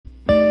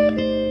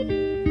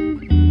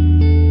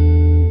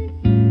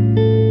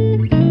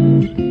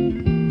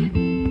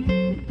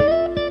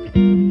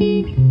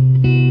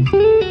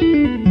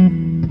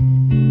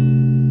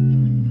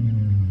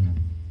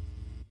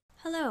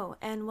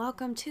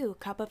welcome to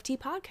Cup of Tea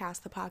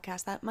Podcast, the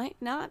podcast that might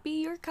not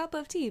be your cup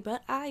of tea,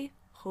 but I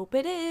hope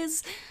it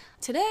is.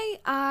 Today,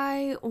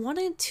 I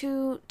wanted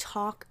to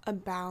talk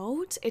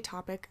about a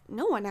topic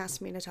no one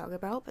asked me to talk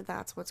about, but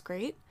that's what's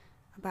great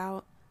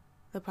about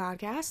the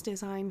podcast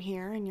is I'm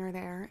here and you're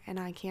there, and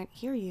I can't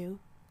hear you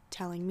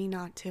telling me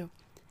not to.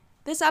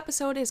 This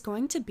episode is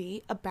going to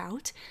be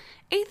about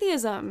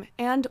atheism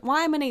and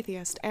why I'm an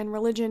atheist and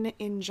religion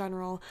in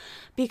general,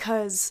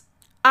 because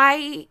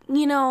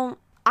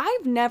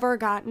I've never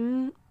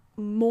gotten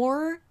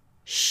more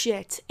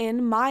shit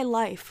in my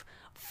life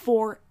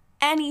for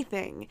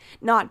anything.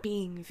 Not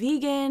being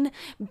vegan,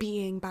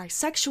 being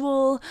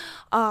bisexual,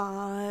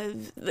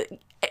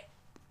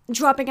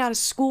 dropping out of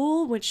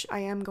school, which I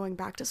am going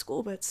back to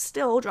school, but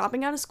still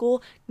dropping out of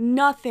school,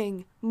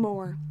 nothing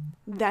more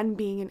than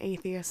being an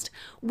atheist,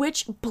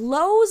 which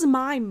blows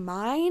my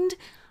mind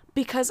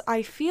because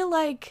I feel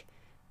like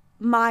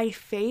my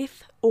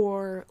faith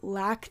or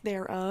lack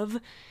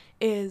thereof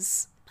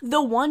is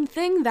the one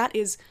thing that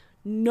is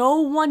no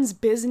one's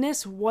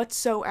business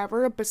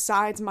whatsoever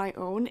besides my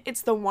own.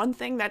 It's the one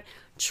thing that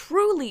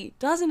truly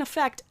doesn't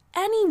affect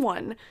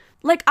anyone.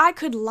 Like, I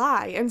could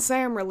lie and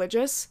say I'm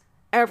religious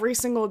every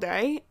single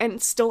day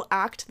and still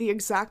act the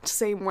exact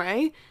same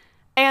way,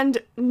 and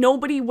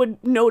nobody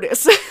would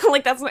notice.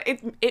 Like, that's not,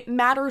 it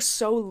matters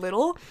so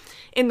little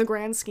in the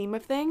grand scheme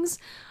of things.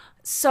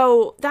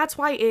 So that's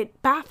why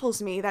it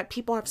baffles me that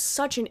people have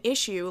such an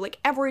issue, like,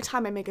 every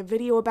time I make a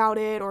video about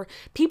it, or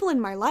people in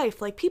my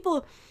life, like,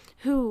 people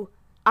who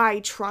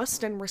I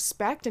trust and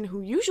respect, and who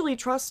usually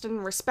trust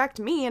and respect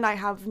me, and I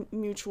have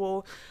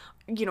mutual,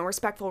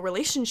 respectful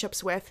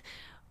relationships with,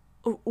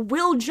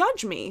 will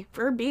judge me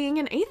for being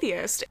an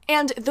atheist.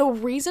 And the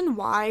reason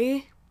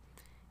why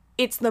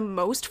it's the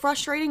most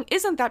frustrating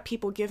isn't that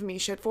people give me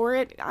shit for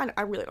it.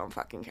 I really don't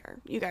fucking care.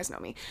 You guys know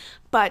me.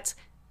 But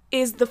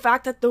is the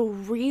fact that the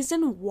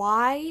reason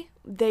why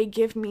they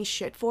give me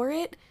shit for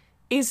it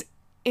is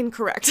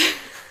incorrect.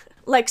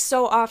 Like,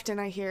 so often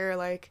I hear,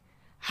 like,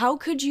 how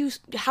could you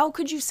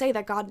say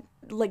that God,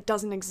 like,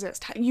 doesn't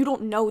exist? You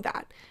don't know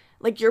that.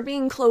 Like, you're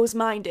being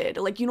closed-minded.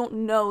 Like, you don't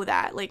know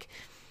that. Like,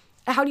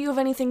 how do you have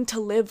anything to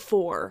live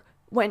for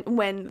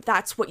when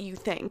that's what you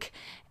think?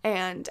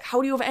 And how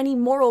do you have any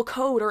moral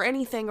code or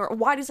anything? Or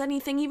why does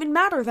anything even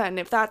matter then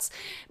if that's...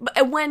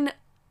 when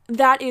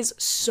that is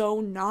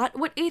so not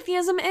what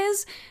atheism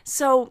is.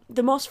 So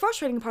the most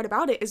frustrating part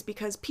about it is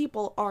because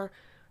people are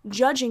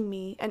judging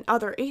me and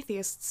other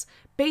atheists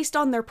based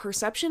on their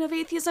perception of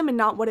atheism and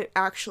not what it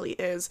actually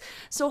is.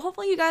 So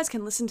hopefully you guys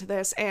can listen to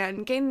this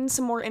and gain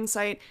some more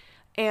insight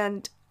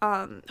and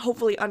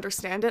hopefully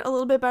understand it a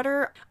little bit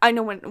better. I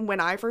know when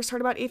I first heard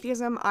about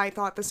atheism, I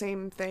thought the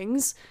same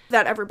things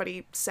that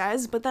everybody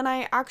says, but then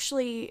I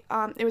actually,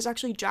 it was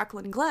actually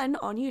Jacqueline Glenn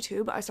on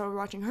YouTube. I started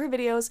watching her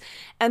videos,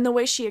 and the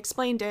way she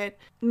explained it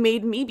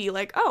made me be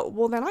like, oh,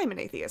 well then I'm an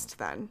atheist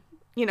then.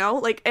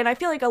 And I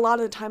feel like a lot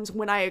of the times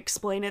when I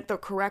explain it the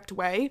correct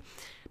way,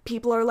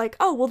 people are like,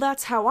 oh, well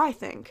that's how I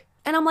think.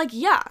 And I'm like,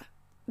 yeah,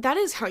 that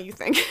is how you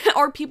think.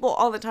 Or people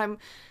all the time,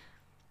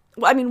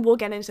 well, I mean, we'll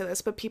get into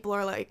this, but people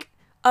are like,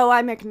 oh,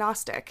 I'm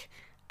agnostic.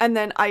 And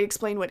then I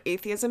explain what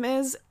atheism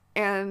is,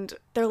 and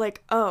they're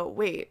like, oh,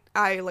 wait,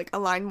 I, like,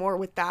 align more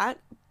with that,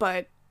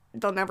 but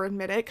they'll never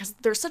admit it, because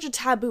there's such a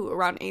taboo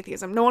around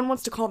atheism. No one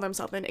wants to call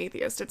themselves an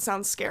atheist. It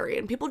sounds scary,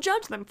 and people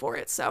judge them for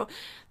it, so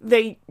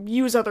they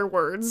use other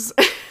words,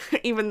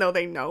 even though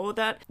they know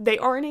that they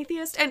are an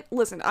atheist. And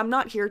listen, I'm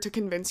not here to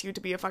convince you to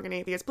be a fucking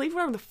atheist. Believe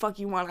whatever the fuck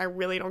you want, I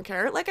really don't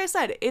care. Like I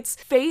said, it's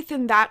faith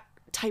in that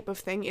type of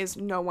thing is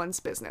no one's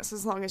business,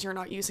 as long as you're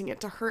not using it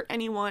to hurt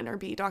anyone or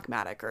be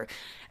dogmatic or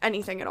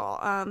anything at all.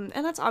 And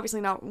that's obviously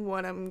not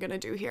what I'm gonna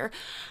do here.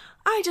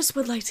 I just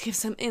would like to give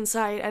some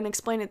insight and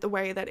explain it the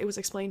way that it was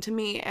explained to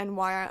me, and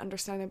why I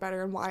understand it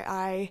better, and why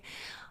I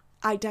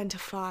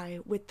identify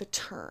with the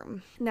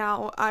term.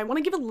 Now, I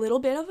want to give a little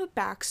bit of a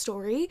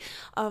backstory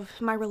of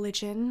my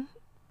religion,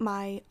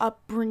 my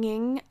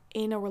upbringing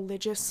in a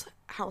religious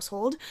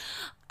household.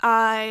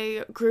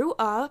 I grew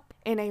up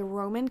in a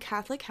Roman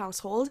Catholic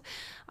household.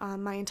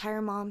 My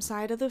entire mom's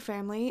side of the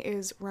family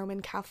is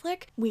Roman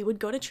Catholic. We would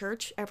go to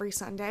church every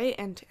Sunday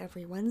and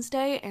every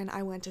Wednesday, and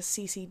I went to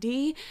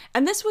CCD.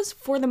 And this was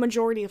for the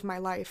majority of my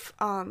life.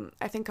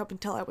 I think up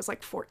until I was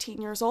like 14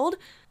 years old.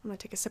 I'm gonna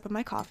take a sip of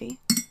my coffee.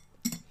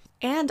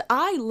 And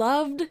I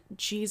loved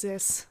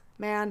Jesus.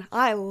 Man,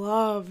 I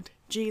loved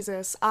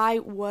Jesus. I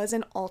was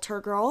an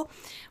altar girl,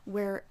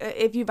 where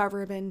if you've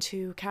ever been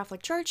to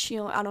Catholic church,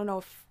 I don't know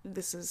if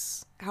this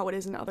is how it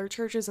is in other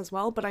churches as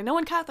well, but I know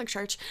in Catholic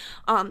church,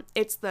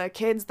 it's the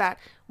kids that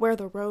wear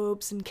the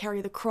robes and carry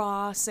the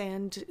cross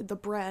and the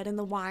bread and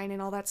the wine and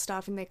all that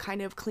stuff, and they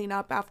kind of clean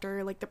up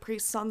after, like, the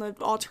priests on the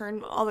altar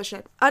and all the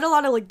shit. I had a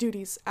lot of, like,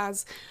 duties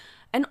as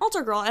an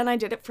altar girl, and I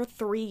did it for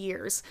 3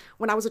 years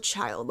when I was a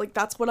child. Like,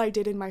 that's what I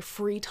did in my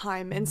free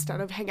time instead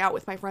of hang out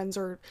with my friends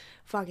or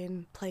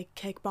fucking play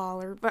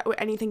kickball or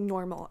anything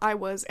normal. I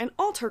was an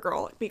altar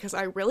girl because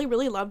I really,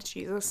 really loved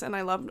Jesus, and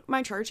I loved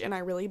my church, and I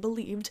really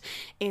believed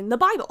in the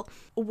Bible.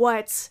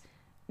 What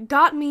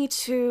got me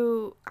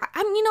to,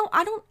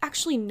 I don't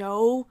actually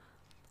know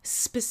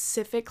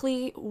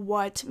specifically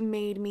what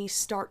made me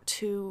start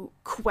to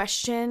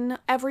question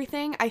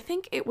everything. I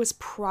think it was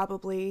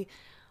probably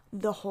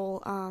the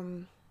whole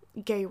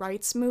gay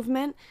rights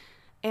movement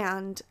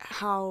and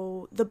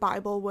how the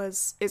Bible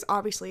is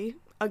obviously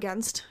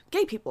against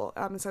gay people.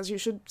 It says you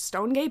should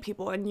stone gay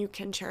people, and you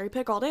can cherry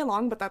pick all day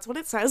long, but that's what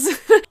it says.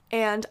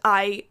 And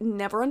I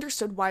never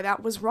understood why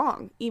that was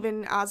wrong.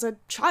 Even as a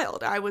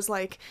child, I was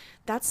like,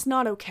 that's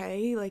not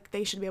okay. Like,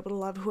 they should be able to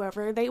love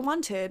whoever they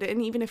wanted.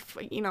 And even if,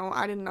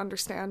 I didn't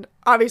understand,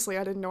 obviously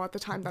I didn't know at the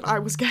time that I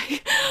was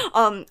gay.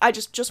 I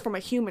just from a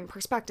human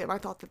perspective, I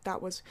thought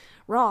that was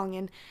wrong.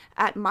 And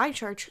at my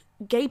church,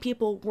 gay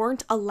people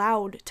weren't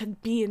allowed to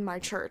be in my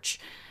church.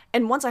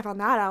 And once I found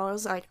that out, I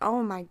was like,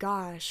 oh my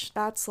gosh,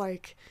 that's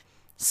like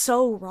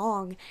so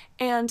wrong.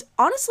 And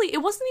honestly, it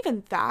wasn't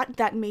even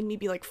that made me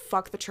be like,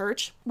 fuck the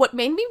church. What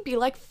made me be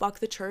like, fuck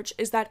the church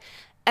is that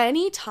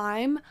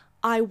anytime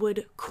I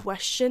would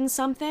question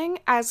something,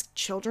 as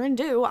children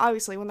do,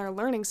 obviously, when they're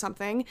learning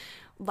something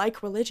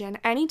like religion,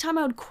 anytime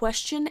I would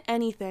question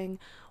anything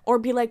or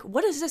be like,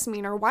 what does this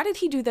mean? Or why did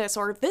he do this?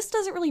 Or this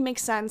doesn't really make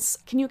sense.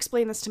 Can you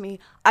explain this to me?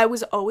 I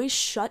was always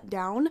shut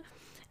down.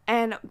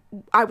 And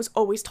I was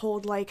always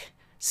told, like,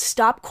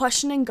 stop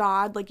questioning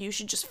God, like, you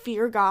should just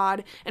fear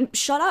God and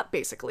shut up,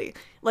 basically.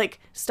 Like,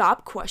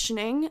 stop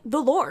questioning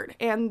the Lord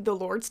and the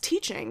Lord's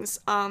teachings.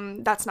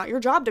 That's not your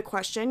job to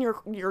question.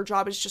 Your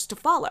job is just to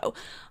follow.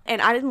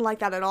 And I didn't like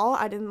that at all.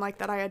 I didn't like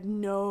that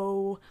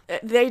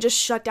they just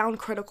shut down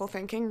critical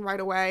thinking right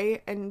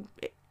away. And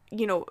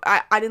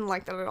I didn't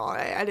like that at all.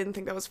 I didn't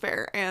think that was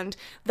fair. And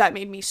that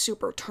made me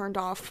super turned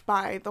off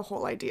by the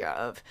whole idea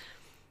of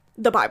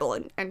the Bible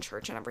and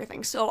church and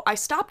everything. So I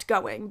stopped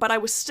going, but I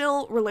was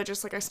still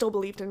religious. Like, I still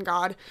believed in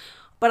God,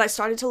 but I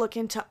started to look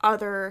into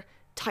other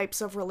types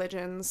of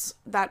religions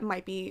that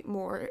might be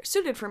more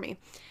suited for me.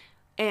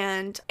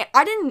 And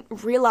I didn't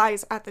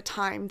realize at the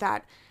time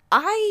that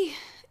I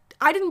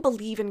didn't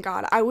believe in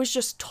God. I was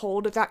just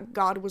told that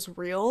God was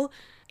real.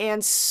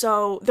 And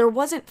so there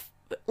wasn't,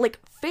 like,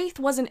 faith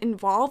wasn't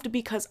involved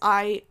because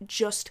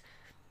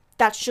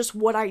that's just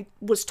what I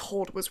was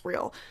told was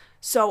real.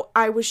 So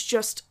I was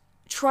just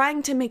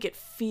trying to make it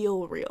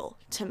feel real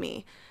to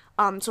me.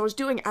 So I was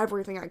doing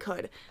everything I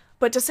could.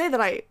 But to say that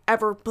I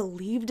ever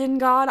believed in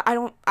God, I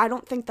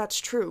don't think that's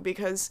true,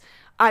 because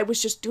I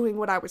was just doing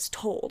what I was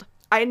told.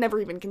 I had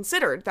never even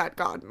considered that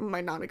God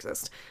might not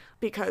exist,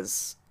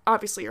 because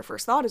obviously your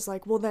first thought is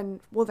like, well then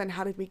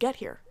how did we get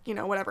here?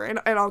 Whatever. And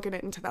I'll get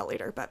into that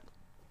later, but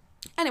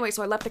anyway,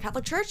 so I left the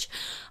Catholic Church.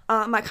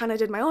 I kind of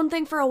did my own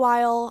thing for a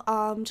while,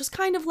 just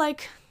kind of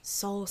like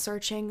soul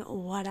searching,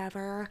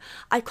 whatever.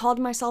 I called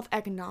myself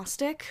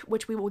agnostic,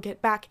 which we will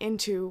get back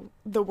into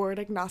the word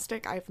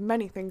agnostic. I have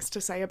many things to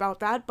say about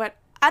that, but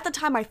at the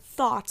time I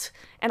thought,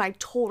 and I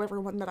told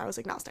everyone that I was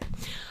agnostic.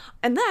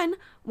 And then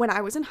when I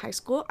was in high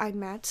school, I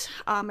met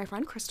my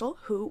friend Crystal,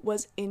 who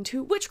was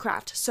into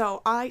witchcraft.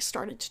 So I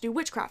started to do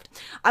witchcraft.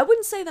 I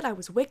wouldn't say that I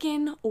was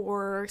Wiccan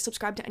or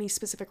subscribed to any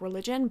specific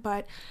religion,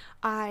 but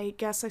I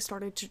guess I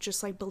started to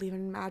just like believe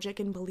in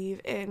magic and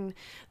believe in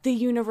the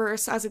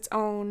universe as its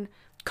own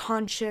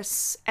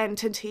conscious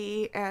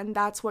entity, and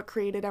that's what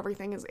created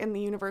everything. Is in the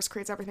universe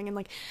creates everything, and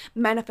like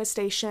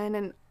manifestation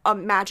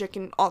and magic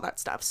and all that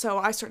stuff. So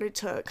I started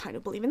to kind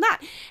of believe in that,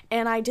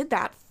 and I did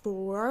that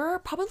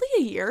for probably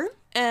a year,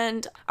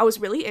 and I was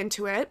really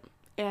into it.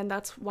 And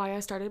that's why I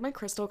started my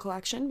crystal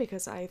collection,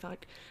 because I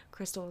thought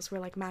crystals were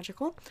like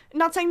magical.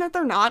 Not saying that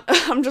they're not.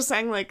 I'm just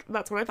saying like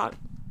that's what I thought.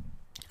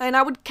 And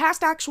I would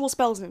cast actual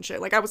spells and shit.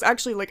 Like, I was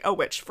actually, like, a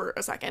witch for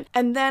a second.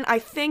 And then I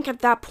think at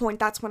that point,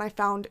 that's when I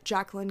found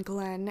Jacqueline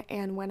Glenn,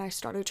 and when I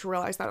started to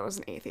realize that I was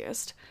an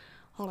atheist.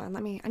 Hold on,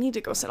 I need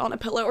to go sit on a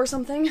pillow or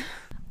something.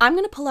 I'm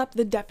gonna pull up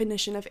the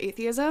definition of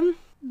atheism,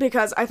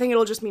 because I think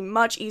it'll just be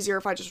much easier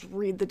if I just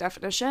read the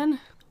definition.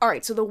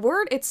 Alright, so the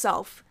word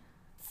itself,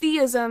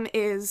 theism,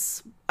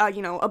 is,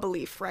 a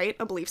belief, right?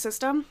 A belief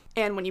system.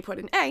 And when you put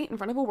an A in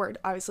front of a word,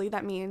 obviously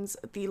that means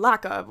the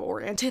lack of,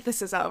 or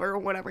antithesis of, or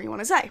whatever you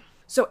want to say.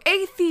 So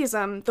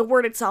atheism, the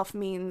word itself,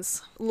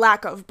 means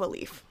lack of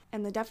belief.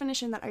 And the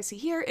definition that I see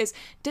here is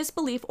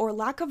disbelief or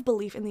lack of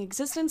belief in the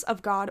existence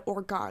of God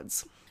or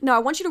gods. Now, I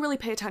want you to really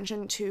pay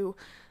attention to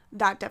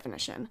that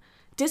definition.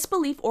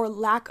 Disbelief or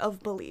lack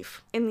of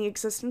belief in the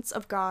existence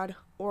of God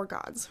or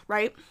gods,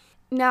 right?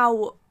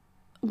 Now,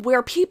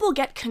 where people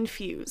get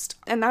confused,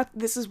 and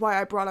this is why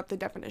I brought up the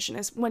definition,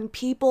 is when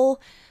people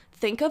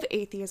think of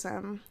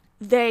atheism,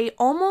 they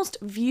almost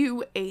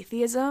view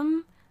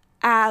atheism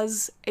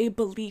as a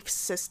belief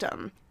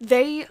system.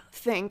 They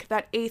think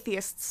that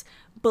atheists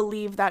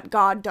believe that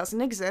God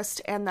doesn't exist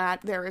and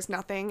that there is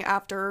nothing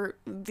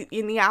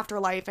in the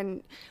afterlife,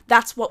 and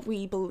that's what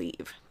we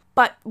believe.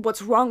 But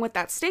what's wrong with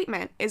that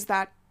statement is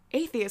that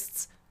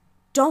atheists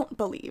don't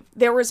believe.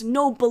 There is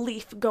no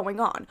belief going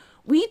on.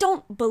 We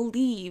don't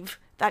believe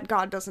that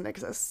God doesn't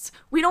exist.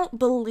 We don't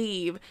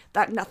believe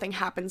that nothing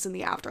happens in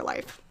the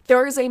afterlife.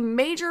 There is a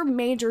major,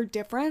 major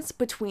difference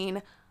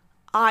between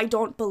I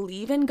don't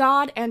believe in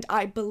God and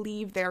I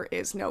believe there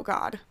is no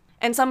God.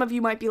 And some of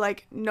you might be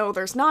like, no,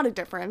 there's not a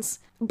difference.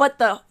 But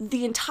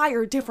the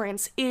entire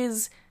difference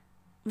is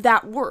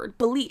that word,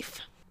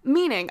 belief.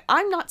 Meaning,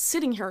 I'm not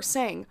sitting here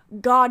saying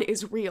God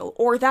is real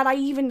or that I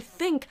even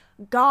think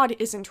God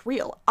isn't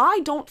real.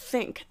 I don't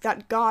think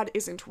that God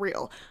isn't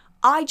real.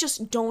 I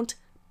just don't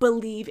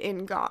believe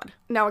in God.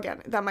 Now,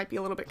 again, that might be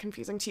a little bit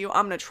confusing to you.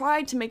 I'm going to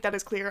try to make that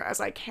as clear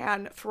as I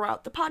can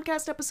throughout the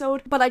podcast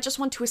episode, but I just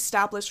want to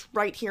establish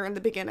right here in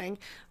the beginning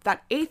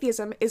that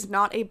atheism is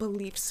not a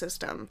belief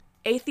system.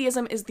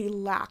 Atheism is the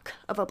lack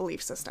of a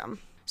belief system.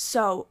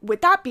 So, with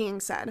that being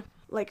said,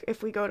 like,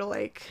 if we go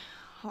to,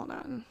 hold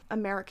on,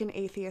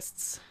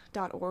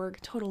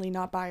 AmericanAtheists.org, totally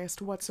not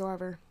biased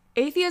whatsoever.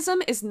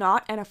 Atheism is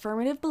not an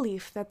affirmative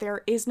belief that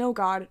there is no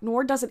God,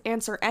 nor does it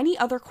answer any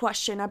other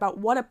question about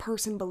what a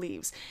person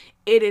believes.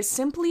 It is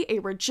simply a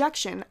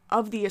rejection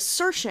of the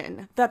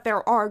assertion that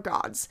there are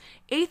gods.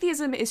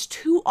 Atheism is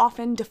too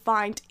often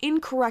defined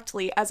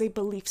incorrectly as a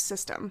belief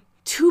system.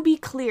 To be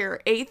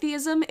clear,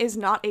 atheism is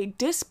not a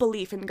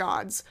disbelief in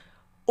gods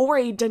or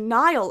a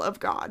denial of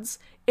gods.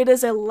 It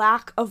is a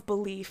lack of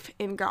belief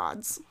in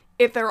gods.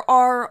 If there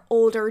are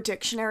older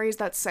dictionaries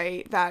that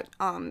say that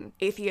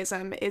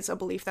atheism is a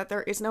belief that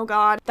there is no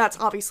God, that's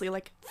obviously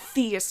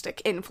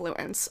theistic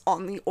influence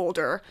on the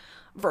older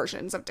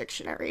versions of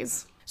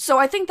dictionaries. So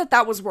I think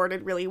that was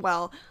worded really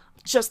well,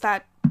 just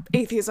that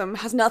atheism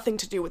has nothing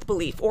to do with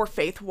belief or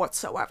faith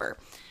whatsoever.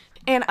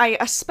 And I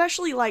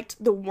especially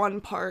liked the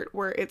one part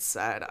where it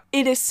said,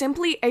 it is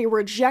simply a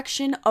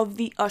rejection of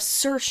the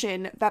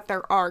assertion that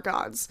there are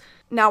gods.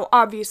 Now,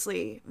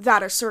 obviously,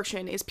 that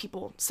assertion is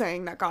people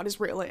saying that God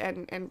is real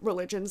and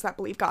religions that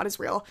believe God is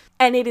real.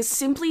 And it is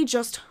simply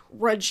just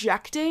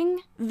rejecting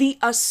the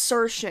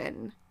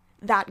assertion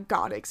that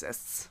God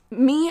exists.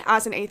 Me,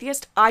 as an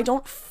atheist, I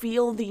don't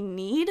feel the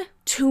need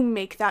to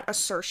make that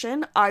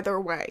assertion either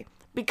way,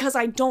 because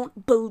I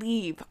don't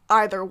believe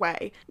either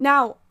way.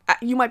 Now,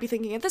 you might be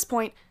thinking at this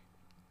point,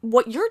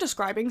 what you're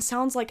describing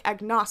sounds like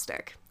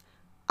agnostic.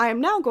 I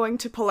am now going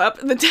to pull up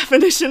the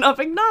definition of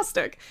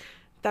agnostic.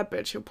 That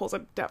bitch who pulls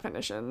up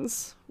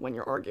definitions when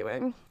you're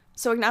arguing.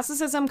 So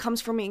agnosticism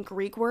comes from a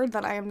Greek word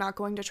that I am not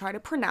going to try to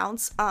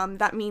pronounce,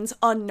 that means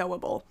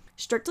unknowable.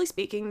 Strictly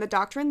speaking, the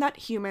doctrine that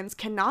humans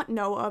cannot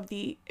know of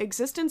the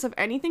existence of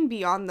anything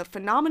beyond the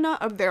phenomena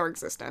of their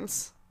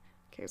existence.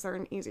 Okay, is there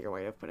an easier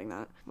way of putting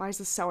that? Why is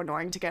this so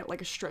annoying to get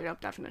a straight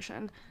up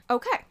definition?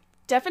 Okay.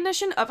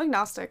 Definition of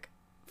agnostic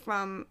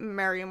from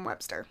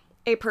Merriam-Webster.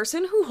 A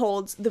person who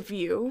holds the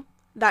view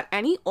that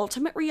any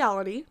ultimate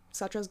reality,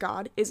 such as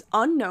God, is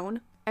unknown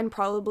and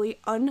probably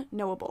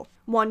unknowable.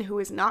 One who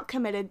is not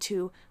committed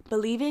to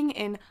believing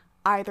in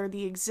either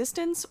the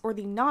existence or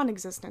the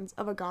non-existence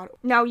of a God.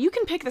 Now, you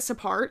can pick this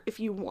apart if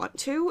you want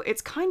to.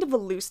 It's kind of a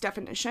loose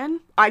definition.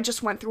 I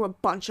just went through a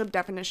bunch of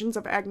definitions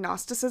of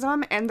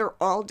agnosticism, and they're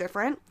all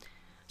different.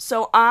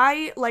 So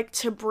I like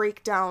to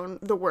break down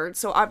the words.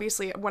 So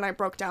obviously, when I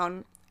broke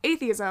down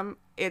atheism,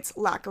 it's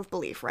lack of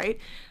belief, right?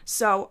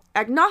 So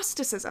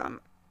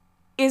agnosticism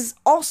is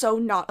also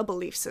not a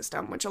belief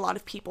system, which a lot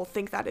of people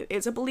think that it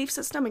is a belief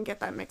system and get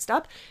that mixed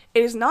up.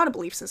 It is not a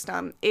belief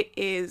system. It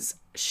is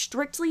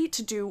strictly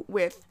to do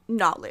with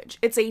knowledge.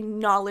 It's a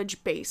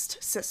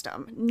knowledge-based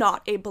system,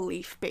 not a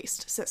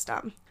belief-based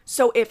system.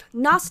 So if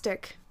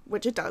Gnostic,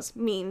 which it does,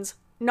 means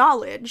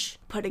knowledge,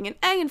 putting an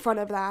A in front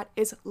of that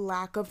is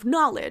lack of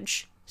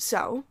knowledge.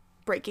 So,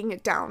 breaking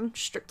it down,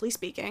 strictly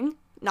speaking,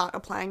 not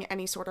applying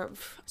any sort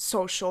of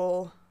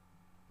social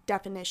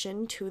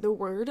definition to the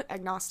word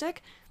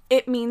agnostic,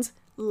 it means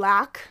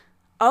lack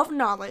of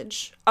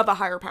knowledge of a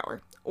higher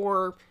power,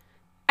 or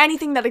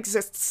anything that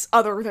exists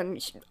other than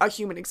a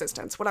human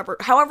existence,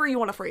 however you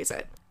want to phrase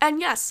it.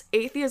 And yes,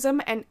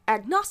 atheism and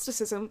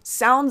agnosticism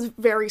sounds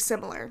very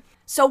similar.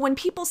 So when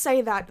people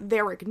say that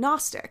they're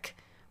agnostic,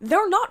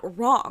 they're not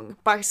wrong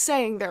by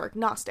saying they're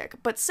agnostic,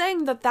 but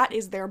saying that that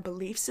is their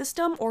belief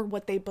system or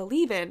what they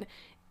believe in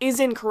is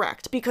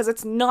incorrect, because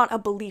it's not a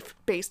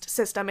belief-based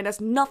system. It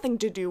has nothing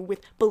to do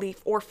with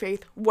belief or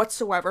faith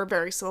whatsoever,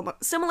 very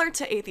similar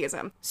to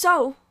atheism.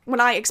 So,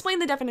 when I explain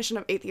the definition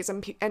of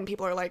atheism and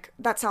people are like,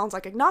 that sounds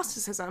like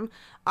agnosticism,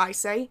 I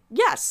say,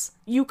 yes,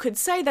 you could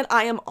say that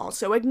I am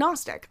also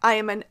agnostic. I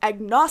am an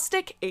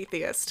agnostic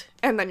atheist.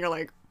 And then you're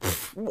like,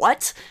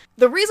 what?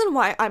 The reason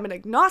why I'm an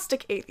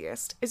agnostic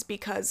atheist is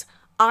because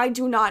I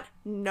do not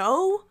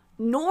know,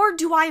 nor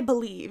do I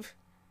believe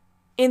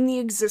in the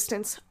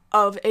existence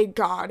of a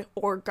god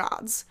or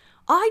gods.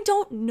 I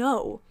don't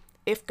know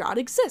if God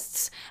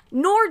exists,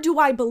 nor do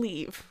I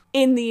believe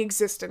in the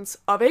existence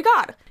of a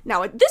god.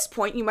 Now, at this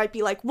point, you might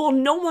be like, well,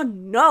 no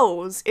one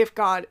knows if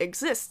God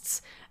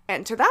exists.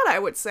 And to that, I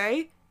would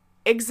say,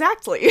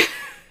 exactly.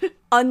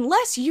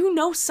 Unless you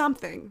know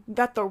something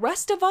that the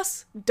rest of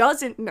us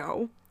doesn't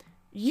know,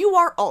 you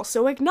are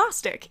also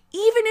agnostic,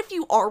 even if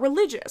you are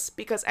religious,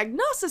 because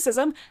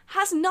agnosticism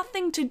has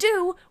nothing to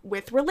do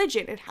with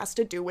religion. It has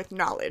to do with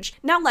knowledge.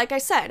 Now, like I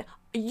said,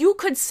 you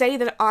could say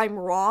that I'm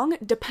wrong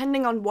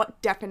depending on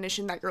what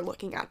definition that you're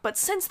looking at, but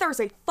since there's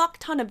a fuck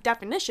ton of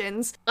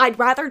definitions, I'd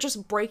rather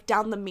just break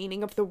down the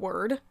meaning of the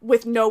word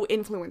with no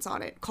influence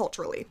on it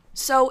culturally.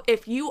 So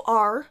if you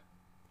are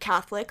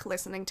Catholic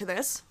listening to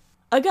this,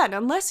 again,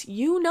 unless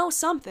you know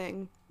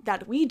something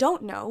that we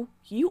don't know,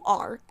 you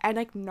are an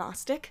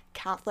agnostic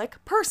Catholic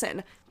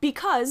person,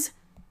 because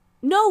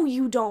no,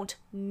 you don't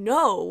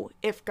know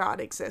if God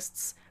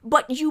exists,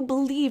 but you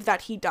believe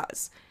that he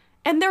does.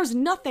 And there's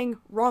nothing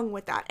wrong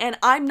with that. And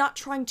I'm not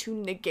trying to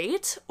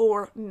negate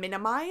or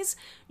minimize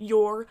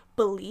your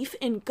belief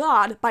in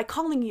God by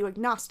calling you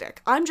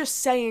agnostic. I'm just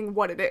saying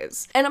what it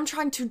is. And I'm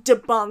trying to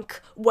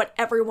debunk what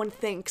everyone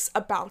thinks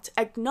about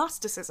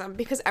agnosticism,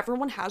 because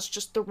everyone has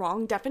just the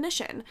wrong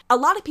definition. A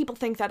lot of people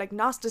think that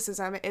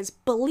agnosticism is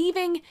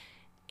believing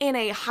in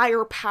a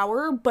higher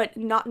power, but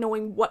not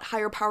knowing what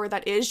higher power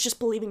that is, just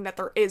believing that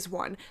there is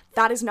one.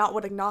 That is not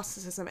what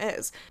agnosticism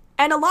is.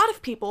 And a lot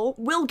of people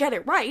will get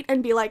it right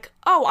and be like,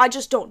 oh, I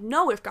just don't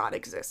know if God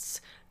exists.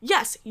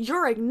 Yes,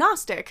 you're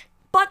agnostic,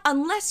 but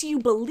unless you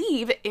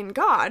believe in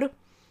God,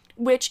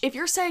 which if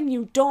you're saying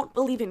you don't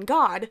believe in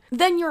God,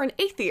 then you're an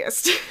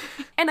atheist.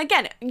 And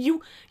again,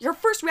 your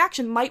first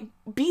reaction might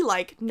be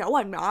like, no,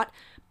 I'm not,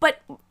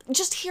 but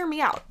just hear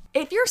me out.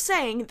 If you're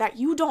saying that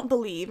you don't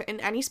believe in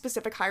any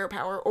specific higher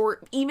power, or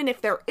even if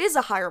there is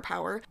a higher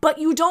power, but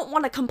you don't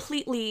want to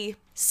completely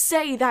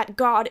say that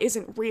God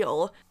isn't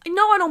real.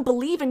 No, I don't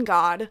believe in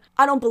God.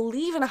 I don't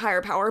believe in a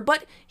higher power,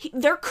 but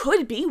there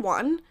could be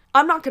one.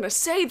 I'm not going to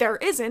say there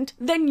isn't.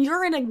 Then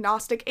you're an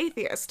agnostic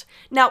atheist.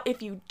 Now,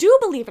 if you do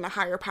believe in a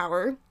higher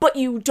power, but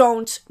you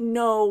don't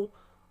know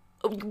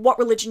what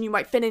religion you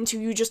might fit into,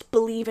 you just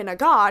believe in a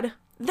God,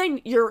 then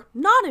you're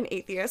not an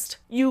atheist.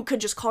 You could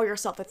just call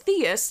yourself a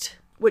theist,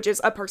 which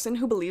is a person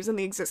who believes in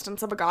the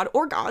existence of a god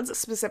or gods,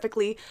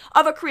 specifically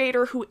of a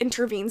creator who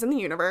intervenes in the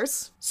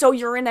universe. So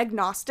you're an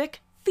agnostic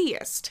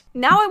theist.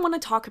 Now I want to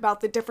talk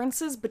about the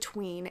differences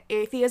between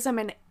atheism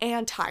and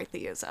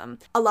anti-theism.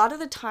 A lot of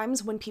the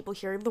times when people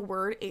hear the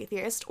word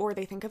atheist or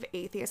they think of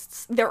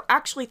atheists, they're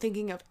actually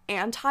thinking of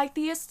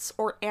anti-theists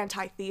or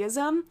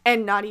anti-theism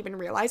and not even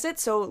realize it.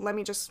 So let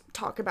me just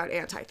talk about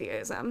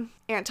anti-theism.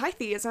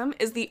 Anti-theism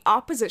is the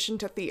opposition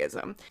to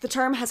theism. The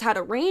term has had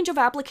a range of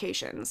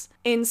applications.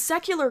 In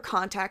secular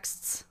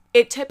contexts,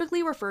 it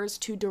typically refers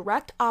to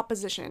direct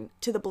opposition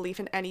to the belief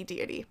in any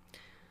deity.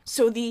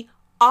 So the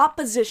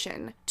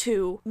opposition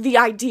to the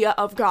idea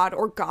of God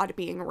or God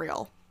being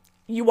real.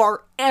 You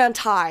are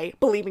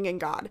anti-believing in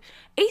God.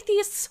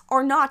 Atheists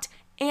are not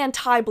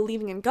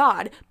anti-believing in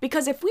God,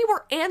 because if we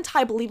were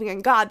anti-believing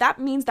in God,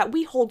 that means that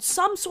we hold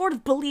some sort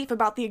of belief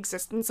about the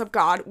existence of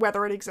God,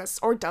 whether it exists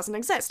or doesn't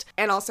exist.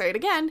 And I'll say it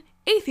again,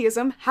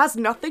 atheism has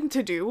nothing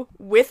to do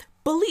with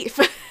belief.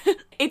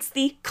 It's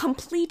the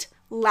complete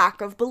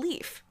lack of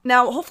belief.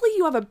 Now, hopefully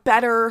you have a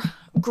better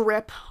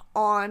grip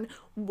on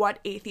what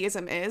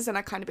atheism is, and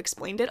I kind of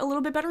explained it a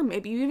little bit better.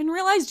 Maybe you even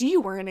realized you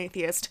were an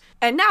atheist.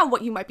 And now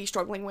what you might be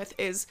struggling with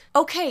is,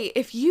 okay,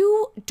 if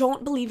you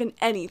don't believe in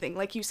anything,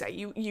 like you say,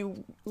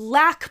 you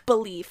lack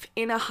belief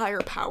in a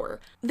higher power,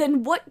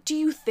 then what do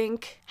you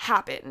think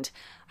happened?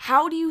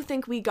 How do you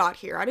think we got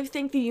here? How do you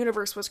think the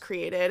universe was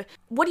created?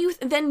 What do you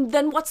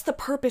then what's the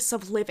purpose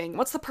of living?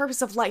 What's the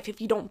purpose of life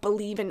if you don't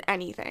believe in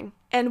anything?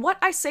 And what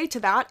I say to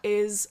that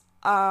is,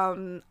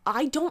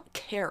 I don't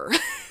care.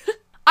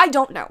 I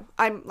don't know.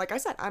 Like I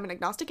said, I'm an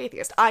agnostic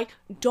atheist. I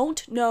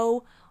don't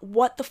know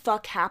what the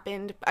fuck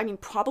happened. I mean,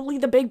 probably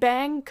the Big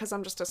Bang, because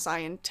I'm just a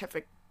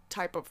scientific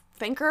type of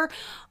thinker.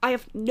 I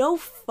have no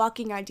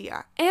fucking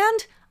idea.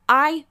 And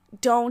I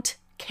don't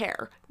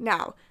care.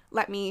 Now,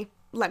 let me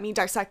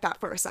dissect that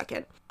for a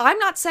second. I'm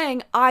not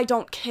saying I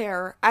don't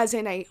care as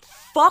in a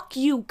fuck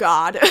you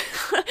God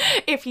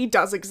if he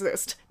does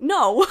exist.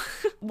 No.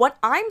 What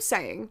I'm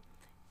saying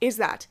is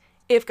that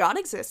if God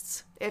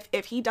exists,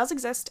 if he does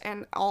exist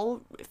and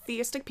all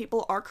theistic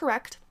people are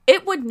correct,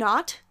 it would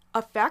not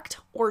affect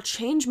or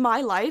change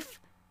my life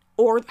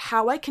or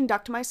how I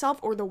conduct myself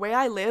or the way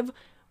I live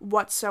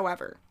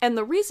whatsoever. And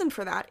the reason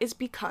for that is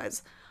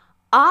because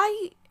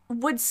I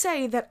would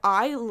say that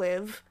I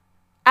live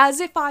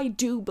as if I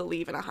do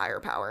believe in a higher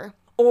power,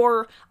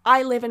 or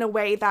I live in a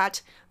way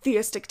that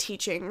theistic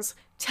teachings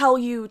tell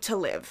you to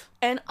live.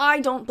 And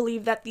I don't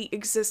believe that the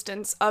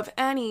existence of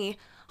any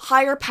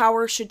higher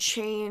power should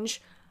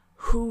change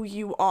who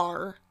you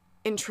are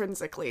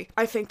intrinsically.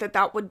 I think that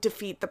that would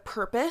defeat the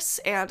purpose,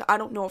 and I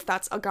don't know if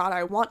that's a God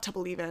I want to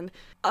believe in.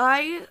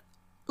 I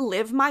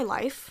live my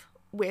life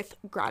with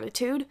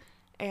gratitude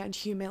and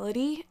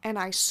humility, and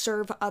I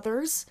serve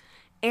others,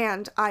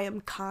 and I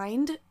am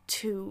kind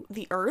to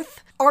the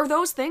earth. Are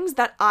those things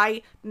that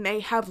I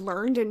may have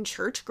learned in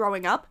church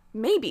growing up?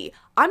 Maybe.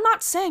 I'm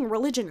not saying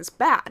religion is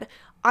bad.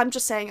 I'm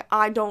just saying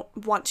I don't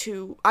want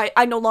to,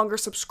 I no longer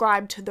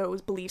subscribe to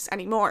those beliefs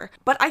anymore.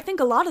 But I think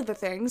a lot of the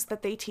things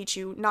that they teach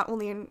you, not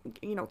only in,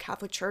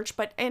 Catholic Church,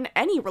 but in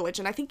any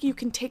religion, I think you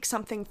can take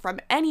something from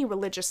any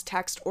religious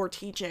text or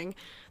teaching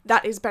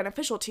that is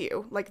beneficial to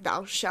you. Like,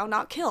 thou shalt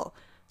not kill.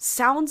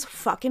 Sounds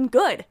fucking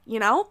good,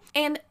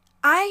 And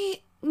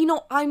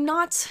I'm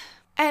not...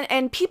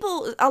 And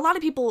people, a lot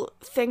of people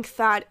think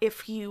that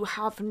if you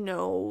have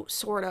no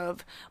sort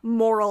of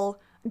moral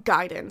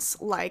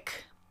guidance,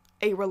 like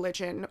a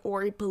religion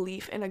or a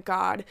belief in a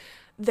god,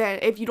 then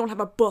if you don't have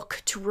a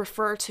book to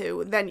refer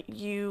to, then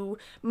you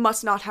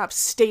must not have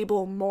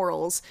stable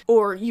morals,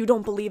 or you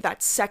don't believe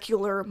that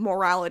secular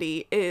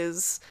morality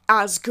is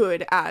as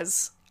good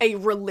as a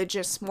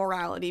religious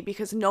morality,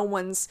 because no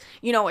one's,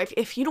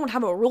 if you don't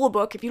have a rule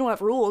book, if you don't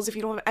have rules, if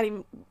you don't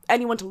have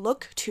anyone to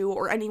look to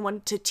or anyone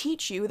to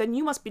teach you, then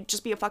you must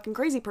just be a fucking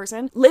crazy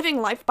person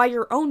living life by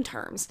your own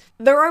terms.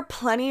 There are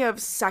plenty of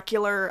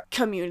secular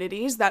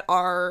communities that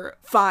are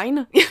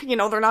fine.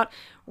 They're not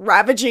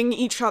ravaging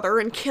each other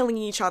and killing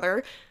each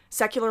other.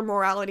 Secular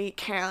morality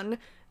can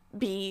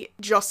be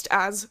just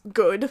as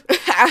good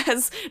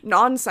as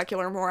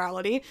non-secular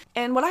morality.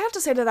 And what I have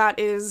to say to that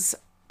is,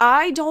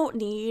 I don't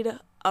need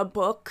a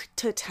book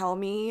to tell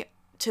me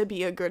to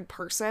be a good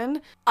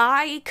person.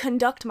 I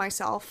conduct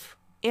myself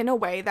in a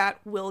way that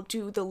will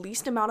do the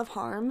least amount of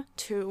harm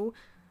to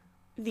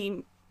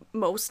the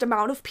most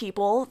amount of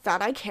people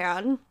that I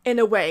can, in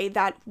a way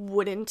that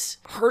wouldn't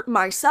hurt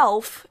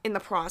myself in the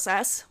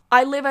process.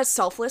 I live as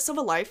selfless of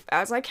a life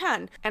as I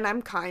can, and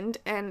I'm kind,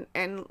 and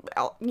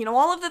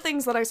all of the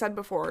things that I said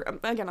before.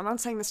 Again, I'm not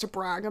saying this to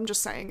brag, I'm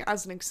just saying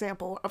as an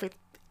example of a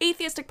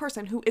atheistic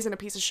person who isn't a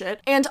piece of shit.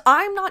 And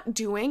I'm not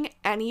doing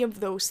any of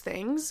those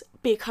things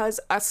because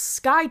a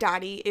sky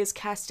daddy is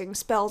casting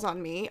spells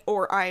on me,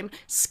 or I'm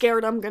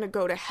scared I'm gonna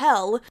go to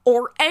hell,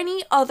 or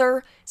any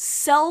other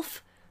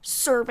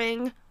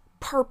self-serving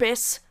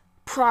purpose,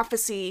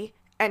 prophecy,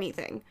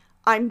 anything.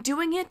 I'm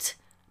doing it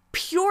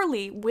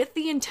purely with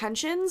the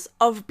intentions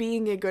of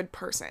being a good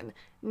person.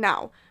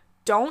 Now,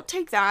 don't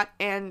take that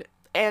and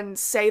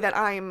say that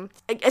I'm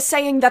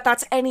saying that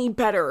that's any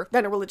better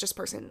than a religious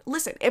person.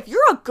 Listen, if you're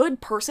a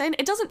good person,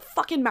 it doesn't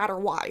fucking matter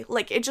why.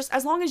 Like, it just,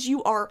 as long as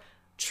you are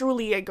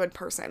truly a good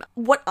person.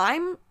 What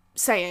I'm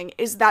saying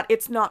is that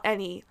it's not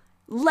any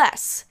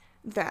less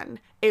than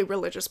a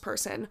religious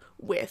person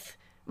with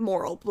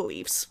moral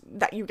beliefs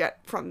that you get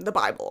from the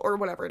Bible or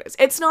whatever it is.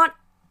 It's not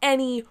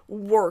any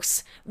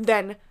worse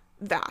than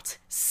that.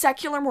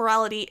 Secular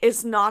morality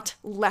is not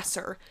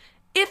lesser.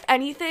 If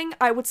anything,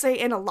 I would say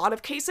in a lot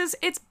of cases,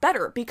 it's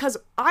better, because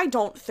I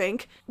don't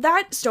think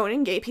that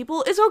stoning gay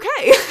people is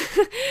okay.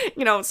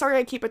 Sorry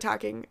I keep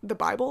attacking the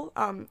Bible.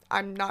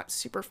 I'm not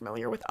super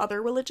familiar with other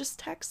religious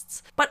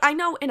texts, but I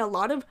know in a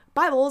lot of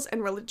Bibles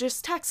and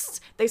religious texts,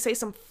 they say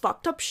some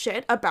fucked up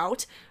shit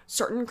about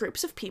certain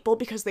groups of people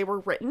because they were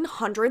written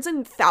hundreds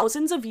and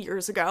thousands of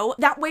years ago.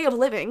 That way of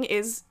living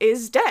is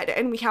dead,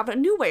 and we have a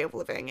new way of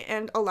living,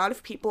 and a lot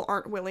of people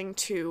aren't willing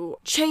to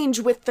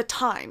change with the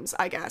times,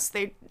 I guess.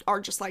 They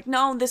are just like,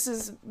 no, this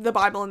is the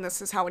Bible and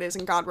this is how it is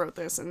and God wrote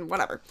this and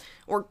whatever.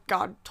 Or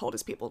God told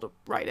his people to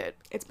write it.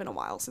 It's been a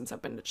while since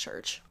I've been to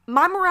church.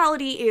 My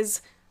morality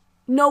is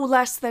no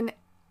less than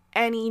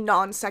any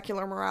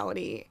non-secular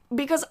morality,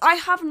 because I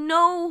have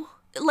no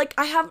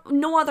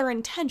other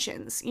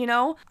intentions,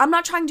 I'm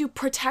not trying to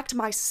protect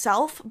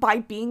myself by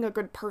being a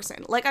good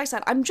person. Like I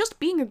said, I'm just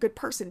being a good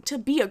person to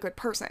be a good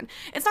person.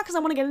 It's not because I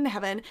want to get into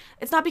heaven.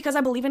 It's not because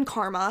I believe in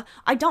karma.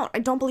 I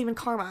don't believe in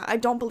karma. I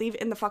don't believe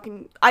in the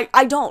fucking...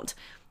 I don't.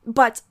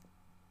 But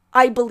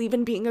I believe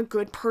in being a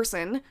good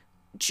person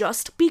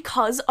just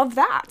because of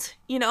that,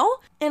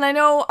 And I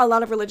know a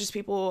lot of religious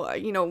people,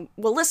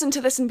 will listen to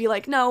this and be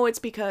like, no, it's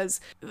because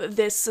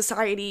this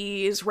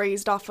society is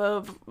raised off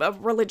of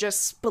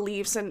religious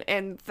beliefs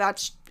and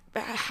that's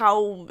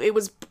how it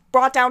was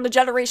brought down to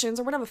generations,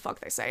 or whatever the fuck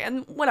they say,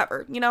 and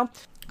whatever,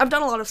 I've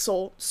done a lot of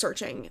soul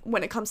searching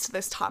when it comes to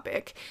this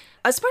topic,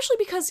 especially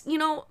because,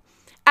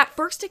 at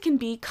first it can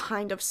be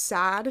kind of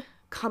sad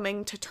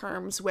coming to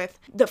terms with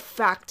the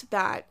fact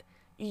that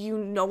you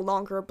no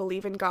longer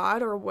believe in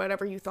God or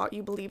whatever you thought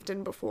you believed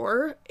in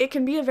before. It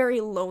can be a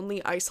very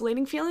lonely,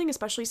 isolating feeling,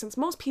 especially since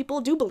most people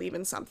do believe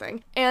in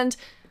something. And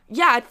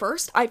yeah, at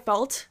first I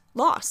felt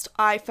lost.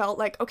 I felt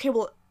like, okay,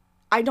 well,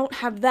 I don't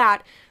have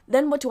that.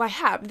 Then what do I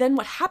have? Then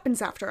what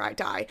happens after I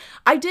die?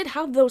 I did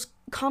have those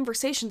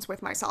conversations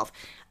with myself.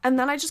 And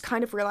then I just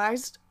kind of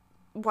realized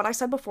what I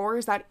said before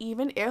is that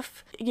even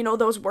if,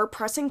 those were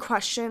pressing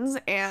questions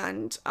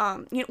and,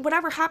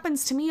 whatever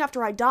happens to me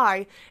after I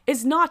die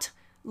is not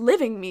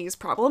living me's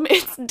problem,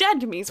 it's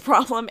dead me's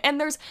problem,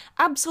 and there's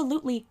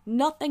absolutely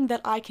nothing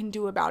that I can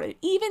do about it.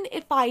 Even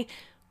if I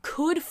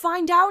could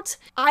find out,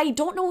 I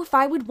don't know if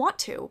I would want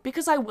to,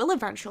 because I will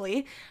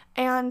eventually,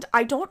 and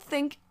I don't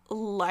think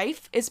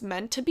life is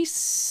meant to be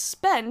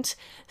spent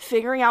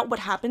figuring out what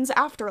happens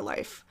after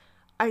life.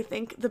 I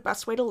think the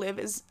best way to live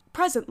is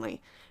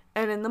presently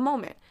and in the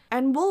moment.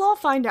 And we'll all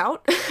find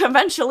out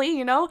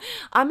eventually,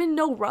 I'm in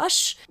no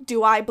rush.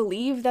 Do I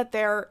believe that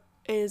there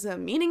is a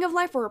meaning of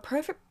life or a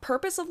perfect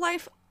purpose of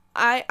life?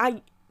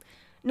 I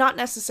not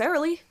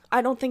necessarily.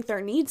 I don't think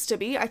there needs to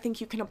be. I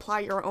think you can apply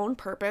your own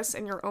purpose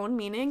and your own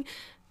meaning.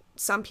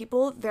 Some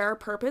people, their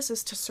purpose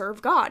is to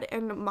serve God,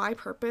 and my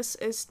purpose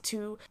is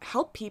to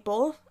help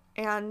people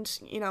and,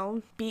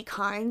 be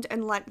kind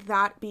and let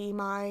that be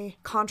my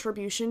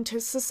contribution to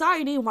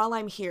society while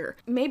I'm here.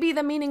 Maybe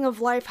the meaning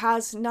of life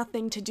has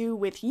nothing to do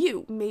with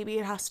you. Maybe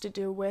it has to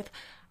do with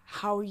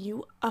how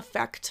you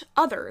affect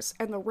others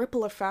and the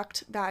ripple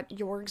effect that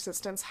your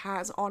existence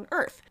has on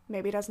Earth.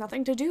 Maybe it has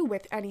nothing to do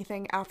with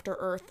anything after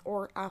Earth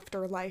or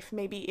after life.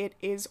 Maybe it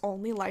is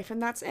only life and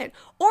that's it.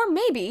 Or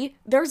maybe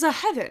there's a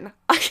heaven.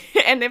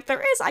 And if there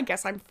is, I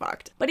guess I'm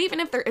fucked. But even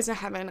if there is a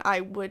heaven,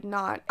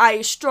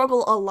 I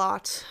struggle a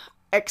lot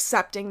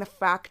accepting the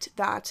fact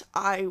that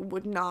I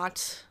would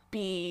not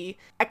be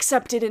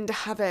accepted into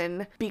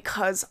heaven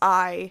because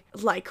I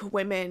like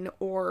women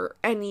or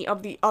any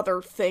of the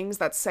other things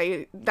that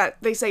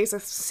they say is a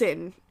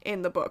sin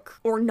in the book,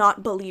 or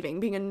not believing,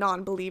 being a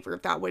non-believer,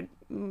 that would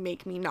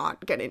make me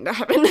not get into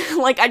heaven.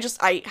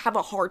 I have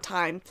a hard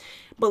time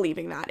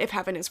believing that if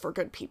heaven is for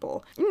good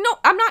people. No,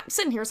 I'm not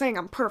sitting here saying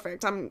I'm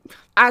perfect. I'm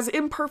as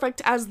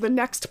imperfect as the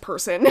next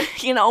person,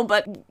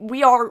 but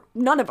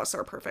none of us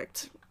are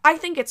perfect. I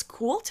think it's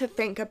cool to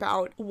think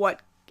about what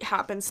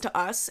happens to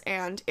us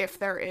and if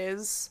there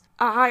is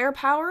a higher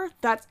power.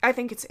 I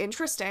think it's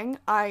interesting.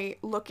 I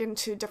look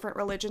into different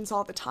religions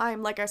all the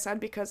time, like I said,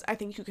 because I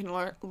think you can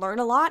learn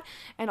a lot,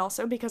 and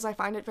also because I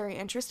find it very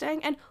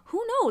interesting. And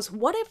who knows,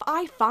 what if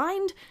I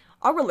find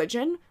a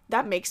religion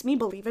that makes me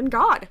believe in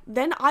God?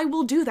 Then I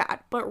will do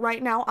that. But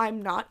right now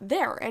I'm not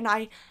there, and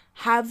I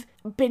have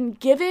been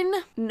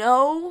given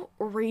no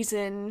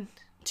reason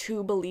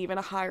to believe in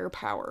a higher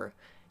power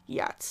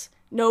yet.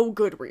 No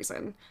good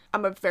reason.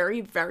 I'm a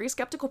very, very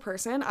skeptical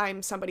person.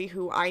 I'm somebody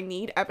who I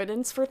need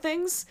evidence for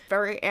things.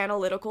 Very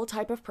analytical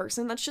type of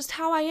person. That's just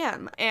how I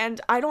am. And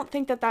I don't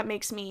think that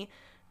makes me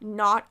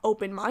not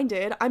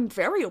open-minded. I'm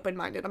very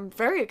open-minded. I'm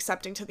very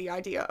accepting to the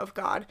idea of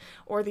God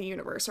or the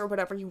universe or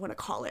whatever you want to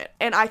call it.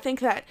 And I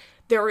think that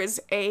there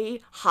is a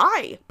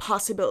high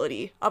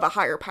possibility of a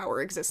higher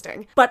power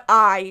existing. But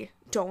I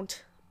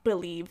don't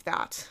believe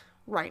that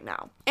right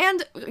now.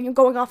 And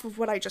going off of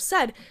what I just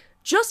said,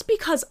 just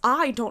because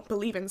I don't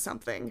believe in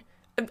something,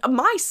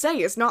 my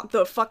say is not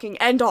the fucking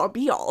end-all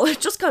be-all.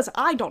 Just because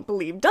I don't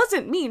believe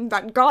doesn't mean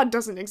that God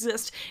doesn't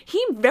exist.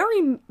 He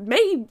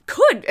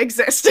could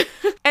exist.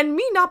 And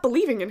me not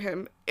believing in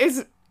him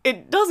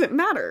it doesn't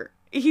matter.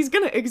 He's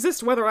gonna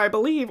exist whether I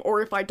believe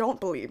or if I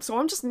don't believe. So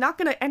I'm just not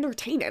gonna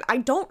entertain it. I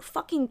don't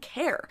fucking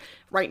care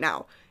right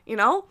now,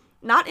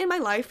 Not in my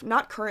life,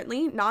 not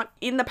currently, not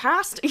in the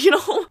past,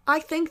 I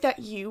think that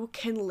you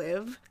can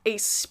live a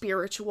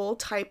spiritual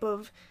type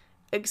of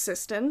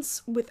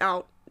existence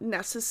without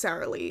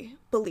necessarily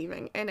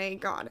believing in a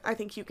God. I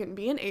think you can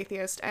be an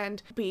atheist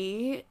and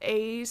be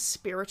a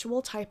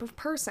spiritual type of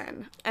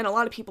person. And a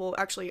lot of people,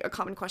 actually, a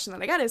common question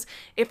that I get is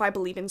if I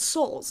believe in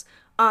souls.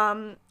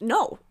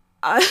 No.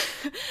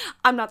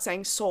 I'm not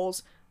saying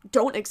souls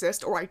don't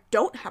exist or I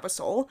don't have a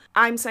soul.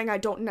 I'm saying I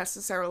don't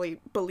necessarily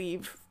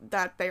believe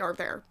that they are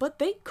there, but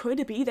they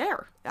could be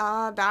there.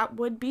 That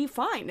would be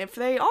fine if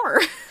they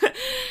are.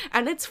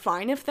 And it's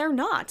fine if they're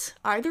not.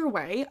 Either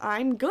way,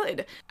 I'm good.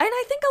 And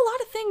I think a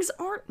lot of things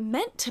aren't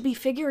meant to be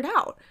figured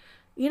out.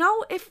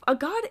 If a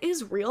God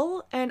is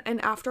real and an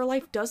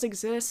afterlife does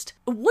exist,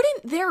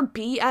 wouldn't there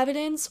be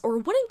evidence, or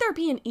wouldn't there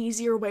be an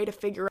easier way to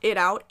figure it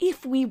out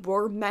if we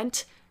were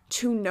meant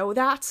to know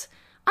that?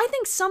 I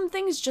think some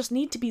things just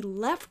need to be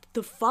left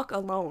the fuck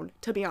alone,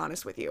 to be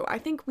honest with you. I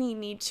think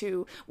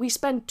we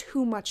spend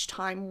too much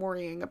time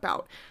worrying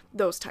about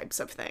those types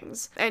of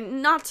things.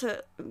 And not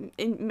to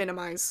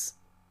minimize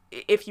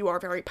if you are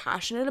very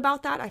passionate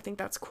about that, I think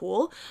that's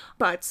cool,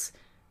 but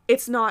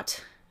it's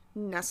not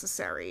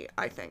necessary,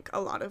 I think,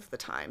 a lot of the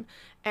time.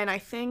 And I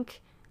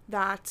think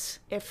that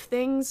if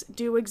things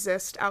do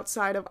exist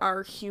outside of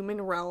our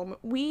human realm,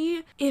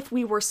 if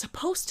we were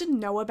supposed to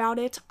know about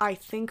it, I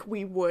think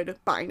we would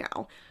by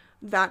now.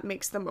 That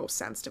makes the most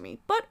sense to me.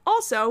 But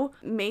also,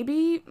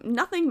 maybe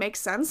nothing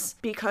makes sense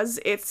because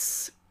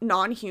it's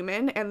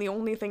non-human, and the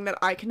only thing that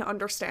I can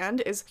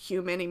understand is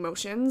human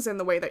emotions and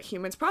the way that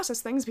humans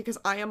process things, because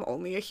I am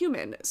only a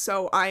human.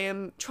 So I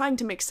am trying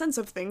to make sense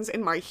of things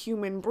in my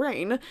human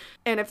brain,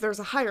 and if there's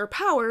a higher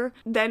power,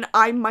 then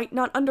I might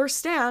not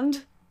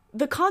understand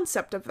the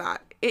concept of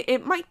that.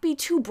 It might be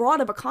too broad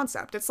of a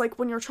concept. It's like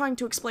when you're trying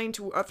to explain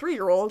to a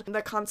 3-year-old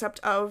the concept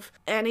of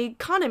an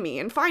economy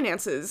and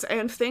finances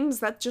and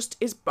things that just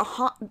is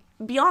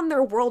beyond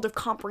their world of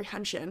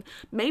comprehension.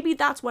 Maybe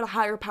that's what a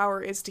higher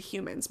power is to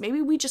humans.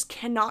 Maybe we just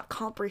cannot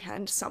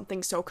comprehend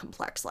something so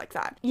complex like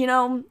that.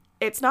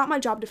 It's not my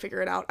job to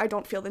figure it out. I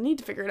don't feel the need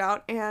to figure it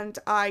out, and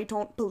I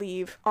don't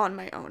believe on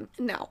my own.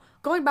 Now,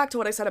 going back to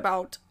what I said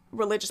about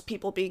religious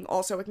people being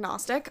also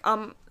agnostic,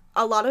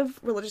 a lot of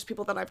religious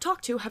people that I've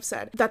talked to have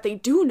said that they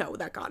do know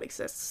that God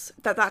exists,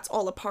 that that's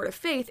all a part of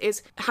faith,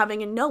 is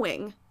having a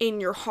knowing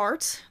in your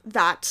heart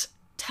that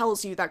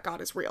tells you that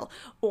God is real,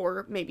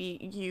 or maybe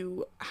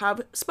you have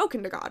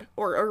spoken to God,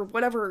 or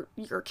whatever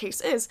your case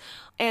is.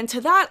 And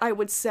to that, I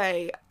would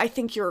say, I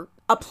think you're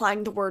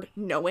applying the word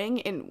knowing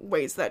in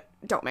ways that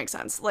don't make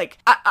sense. Like,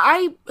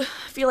 I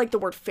feel like the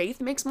word faith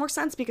makes more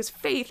sense, because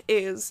faith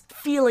is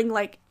feeling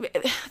like,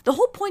 the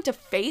whole point of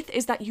faith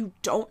is that you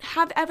don't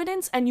have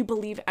evidence and you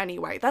believe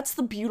anyway. That's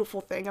the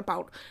beautiful thing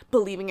about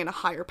believing in a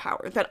higher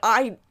power that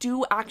I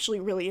do actually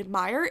really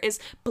admire, is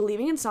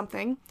believing in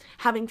something,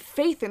 having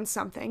faith in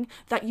something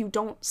that you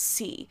don't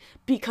see,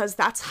 because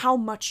that's how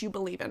much you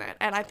believe in it.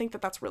 And I think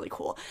that that's really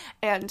cool.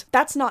 And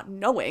that's not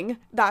knowing,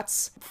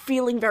 that's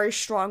feeling very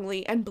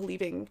strongly and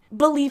believing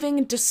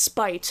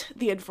despite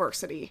the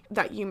adversity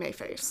that you may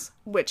face,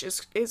 which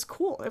is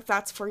cool if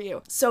that's for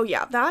you. So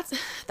yeah,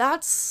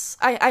 that's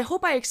I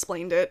hope I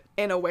explained it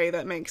in a way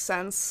that makes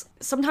sense.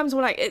 Sometimes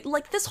when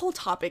like this whole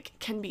topic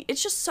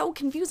it's just so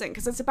confusing,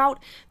 because it's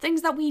about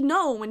things that we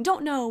know and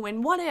don't know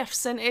and what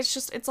ifs, and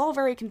it's all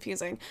very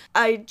confusing.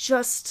 I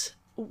just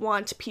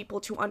want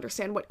people to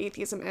understand what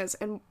atheism is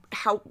and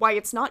why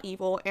it's not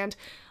evil, and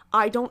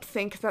I don't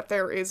think that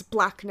there is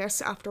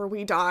blackness after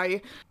we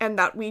die, and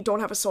that we don't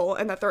have a soul,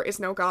 and that there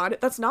is no God.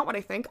 That's not what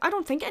I think. I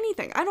don't think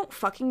anything. I don't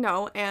fucking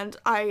know, and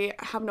I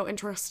have no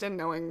interest in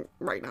knowing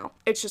right now.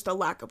 It's just a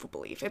lack of a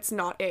belief. It's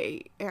not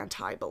a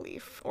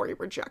anti-belief or a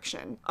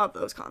rejection of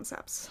those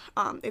concepts.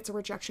 It's a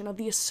rejection of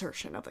the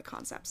assertion of the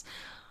concepts.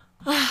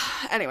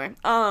 Anyway,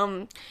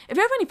 if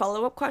you have any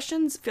follow-up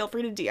questions, feel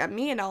free to DM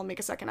me and I'll make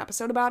a second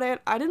episode about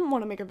it. I didn't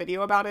want to make a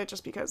video about it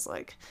just because,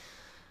 like,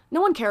 no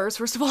one cares,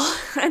 first of all,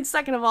 and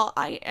second of all,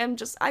 I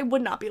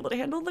would not be able to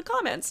handle the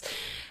comments.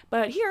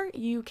 But here,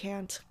 you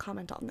can't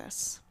comment on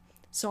this,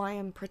 so I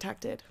am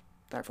protected,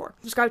 therefore.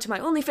 Subscribe to my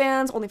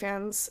OnlyFans,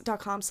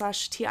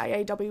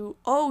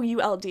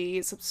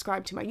 onlyfans.com/TIAWOULD.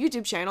 Subscribe to my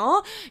YouTube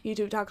channel,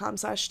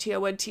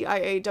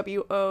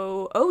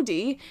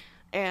 youtube.com/TIAWOOD.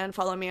 And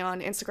follow me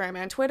on Instagram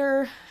and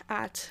Twitter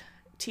at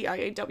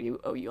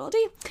TIAWOULD.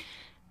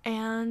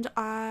 And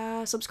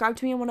subscribe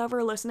to me on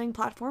whatever listening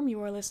platform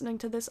you are listening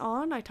to this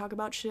on. I talk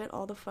about shit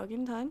all the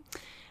fucking time.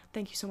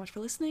 Thank you so much for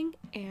listening,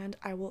 and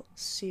I will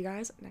see you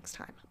guys next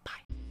time.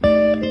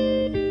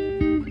 Bye.